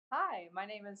Hi, my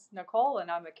name is Nicole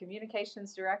and I'm a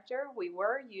communications director. We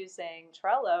were using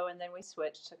Trello and then we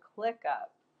switched to ClickUp.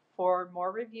 For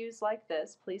more reviews like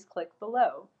this, please click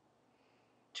below.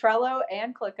 Trello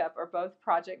and ClickUp are both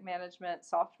project management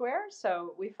software,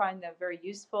 so we find them very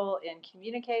useful in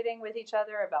communicating with each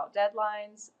other about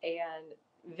deadlines and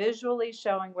visually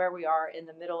showing where we are in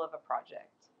the middle of a project.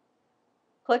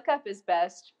 ClickUp is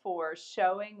best for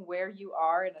showing where you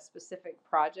are in a specific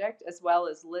project as well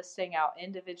as listing out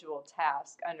individual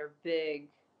tasks under big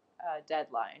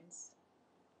deadlines.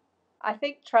 I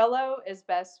think Trello is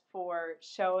best for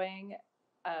showing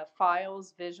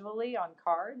files visually on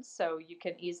cards so you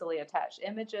can easily attach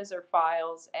images or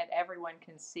files and everyone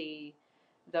can see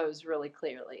those really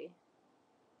clearly.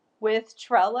 With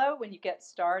Trello, when you get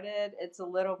started, it's a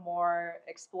little more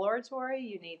exploratory.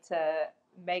 You need to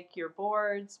make your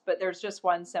boards, but there's just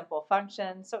one simple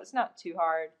function, so it's not too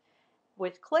hard.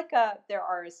 With ClickUp, there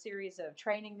are a series of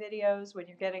training videos when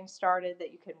you're getting started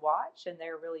that you can watch, and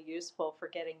they're really useful for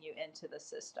getting you into the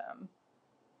system.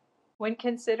 When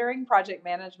considering project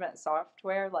management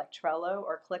software like Trello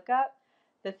or ClickUp,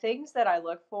 the things that I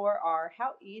look for are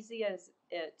how easy is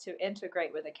it to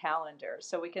integrate with a calendar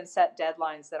so we can set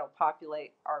deadlines that'll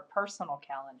populate our personal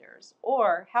calendars,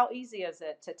 or how easy is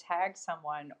it to tag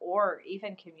someone or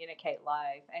even communicate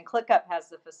live. And ClickUp has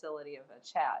the facility of a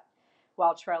chat,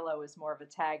 while Trello is more of a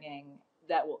tagging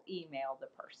that will email the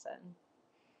person.